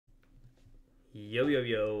Yo, yo,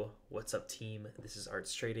 yo, what's up, team? This is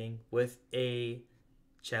Arts Trading with a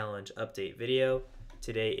challenge update video.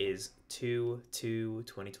 Today is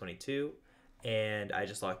 2/2/2022, and I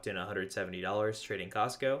just locked in $170 trading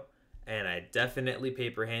Costco, and I definitely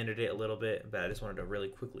paper handed it a little bit, but I just wanted to really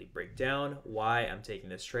quickly break down why I'm taking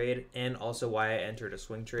this trade and also why I entered a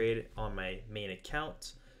swing trade on my main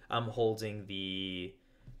account. I'm holding the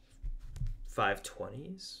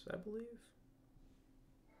 520s, I believe.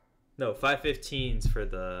 No, 515s for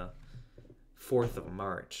the 4th of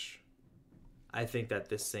March. I think that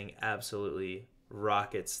this thing absolutely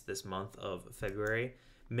rockets this month of February.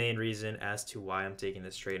 Main reason as to why I'm taking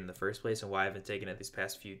this trade in the first place and why I've been taking it these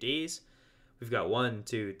past few days. We've got 1,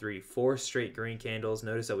 2, 3, 4 straight green candles.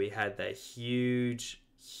 Notice that we had that huge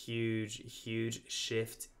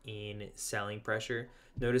shift in selling pressure.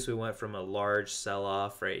 Notice we went from a large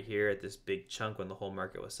sell-off right here at this big chunk when the whole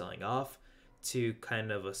market was selling off to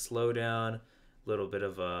kind of a slowdown, little bit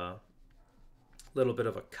of a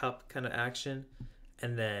cup kind of action,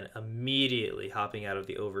 and then immediately hopping out of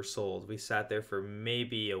the oversold. We sat there for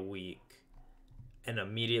maybe a week and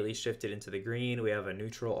immediately shifted into the green. We have a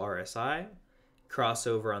neutral RSI,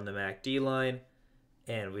 crossover on the MACD line,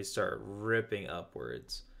 and we start ripping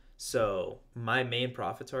upwards. So my main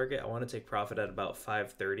profit target, I want to take profit at about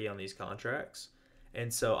 530 on these contracts.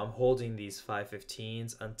 And so I'm holding these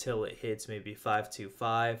 515s until it hits maybe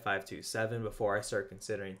 525, 527 before I start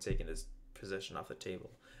considering taking this position off the table.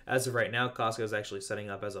 As of right now, Costco is actually setting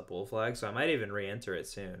up as a bull flag, so I might even re-enter it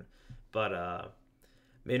soon. But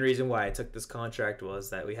main reason why I took this contract was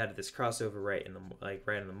that we had this crossover right in the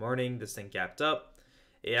morning. This thing gapped up.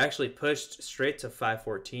 It actually pushed straight to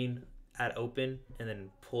 514 at open and then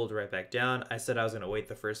pulled right back down. I said I was going to wait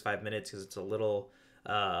the first 5 minutes because it's a little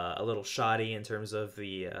shoddy in terms of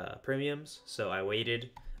the premiums, so I waited.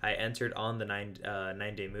 I entered on the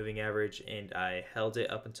 9-day moving average, and I held it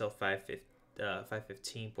up until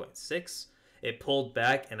 515.6. It pulled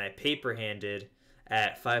back, and I paper handed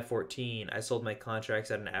at 514. I sold my contracts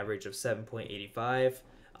at an average of 7.85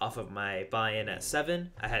 off of my buy-in at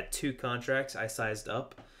 7. I had 2 contracts. I sized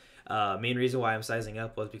up. Main reason why I'm sizing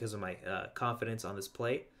up was because of my confidence on this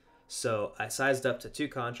play. So I sized up to 2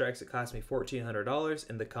 contracts. It cost me $1,400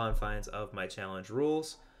 in the confines of my challenge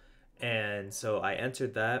rules. And so I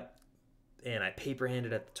entered that, and I paper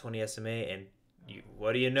handed at the 20 SMA, and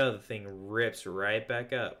what do you know? The thing rips right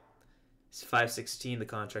back up. It's 516. The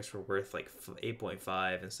contracts were worth like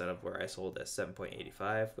 8.5 instead of where I sold at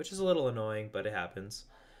 7.85, which is a little annoying, but it happens.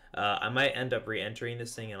 I might end up re-entering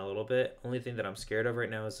this thing in a little bit. Only thing that I'm scared of right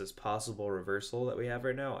now is this possible reversal that we have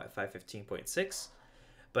right now at 515.6.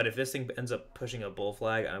 But if this thing ends up pushing a bull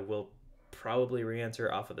flag, I will probably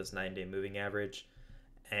re-enter off of this 9-day moving average,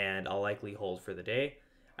 and I'll likely hold for the day.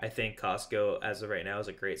 I think Costco, as of right now, is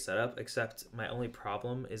a great setup, except my only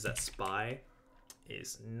problem is that SPY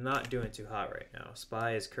is not doing too hot right now.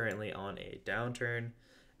 SPY is currently on a downturn,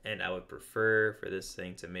 and I would prefer for this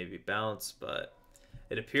thing to maybe bounce, but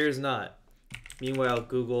it appears not. Meanwhile,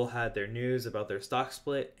 Google had their news about their stock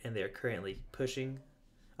split, and they are currently pushing,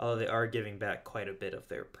 although they are giving back quite a bit of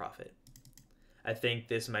their profit. I think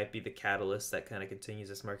this might be the catalyst that kind of continues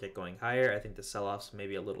this market going higher. I think the sell-off's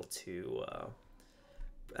maybe a little too...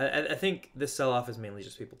 I think this sell-off is mainly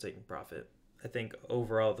just people taking profit. I think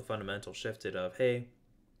overall the fundamental shifted of, hey,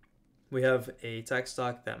 we have a tech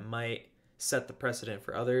stock that might set the precedent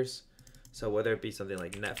for others. So whether it be something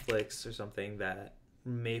like Netflix or something that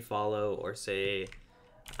may follow, or say...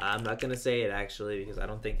 I'm not going to say it actually because I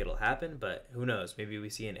don't think it'll happen, but who knows? Maybe we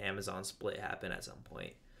see an Amazon split happen at some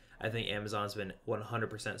point. I think Amazon's been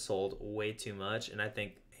 100% sold way too much, and I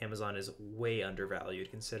think Amazon is way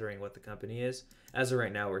undervalued considering what the company is. As of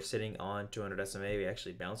right now, we're sitting on 200 SMA. We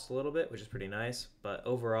actually bounced a little bit, which is pretty nice, but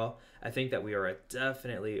overall, I think that we are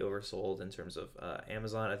definitely oversold in terms of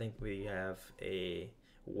Amazon. I think we have a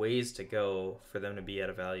ways to go for them to be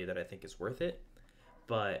at a value that I think is worth it,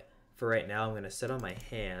 but for right now, I'm going to sit on my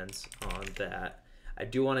hands on that. I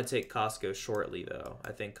do want to take Costco shortly, though.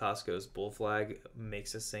 I think Costco's bull flag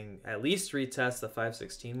makes this thing at least retest the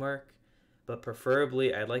 516 mark, but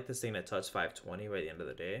preferably, I'd like this thing to touch 520 by the end of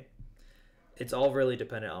the day. It's all really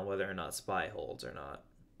dependent on whether or not SPY holds or not.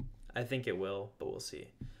 I think it will, but we'll see.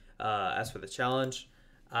 As for the challenge,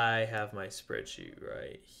 I have my spreadsheet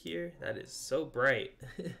right here. That is so bright.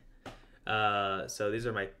 So these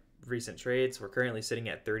are my recent trades. We're currently sitting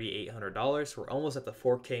at $3,800. We're almost at the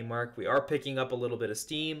 4K mark. We are picking up a little bit of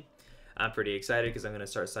steam. I'm pretty excited because I'm going to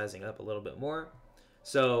start sizing up a little bit more.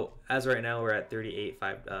 So as right now, we're at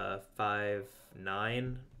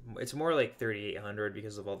 38.59. It's more like 3,800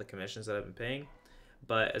 because of all the commissions that I've been paying.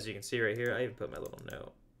 But as you can see right here, I even put my little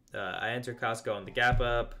note. I entered Costco on the gap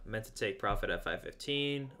up, meant to take profit at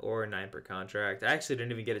 515 or 9 per contract. I actually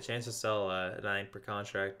didn't even get a chance to sell 9 per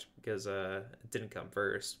contract because it didn't come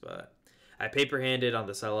first, but I paper handed on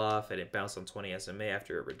the sell off and it bounced on 20 SMA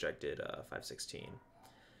after it rejected 516.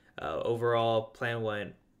 Overall, plan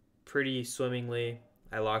went pretty swimmingly.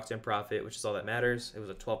 I locked in profit, which is all that matters. It was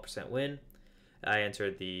a 12% win. I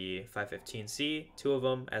entered the 515C, 2 of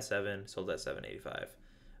them at 7, sold at 785.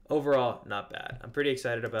 Overall, not bad. I'm pretty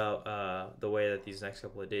excited about the way that these next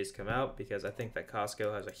couple of days come out because I think that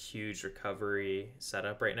Costco has a huge recovery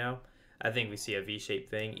setup right now. I think we see a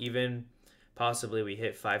V-shaped thing. Even possibly we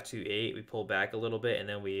hit 528, we pull back a little bit, and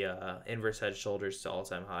then we inverse head shoulders to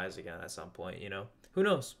all-time highs again at some point. You know, who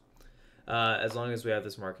knows? As long as we have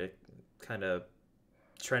this market kind of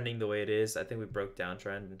trending the way it is, I think we broke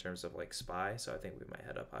downtrend in terms of like SPY, so I think we might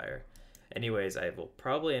head up higher. Anyways, I will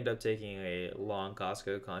probably end up taking a long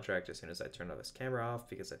Costco contract as soon as I turn this camera off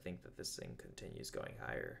because I think that this thing continues going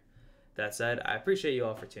higher. That said, I appreciate you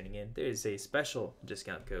all for tuning in. There is a special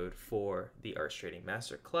discount code for the ArtsTrading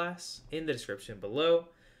Masterclass in the description below,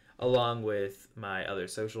 along with my other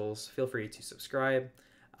socials. Feel free to subscribe.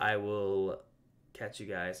 I will catch you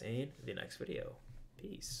guys in the next video.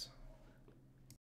 Peace.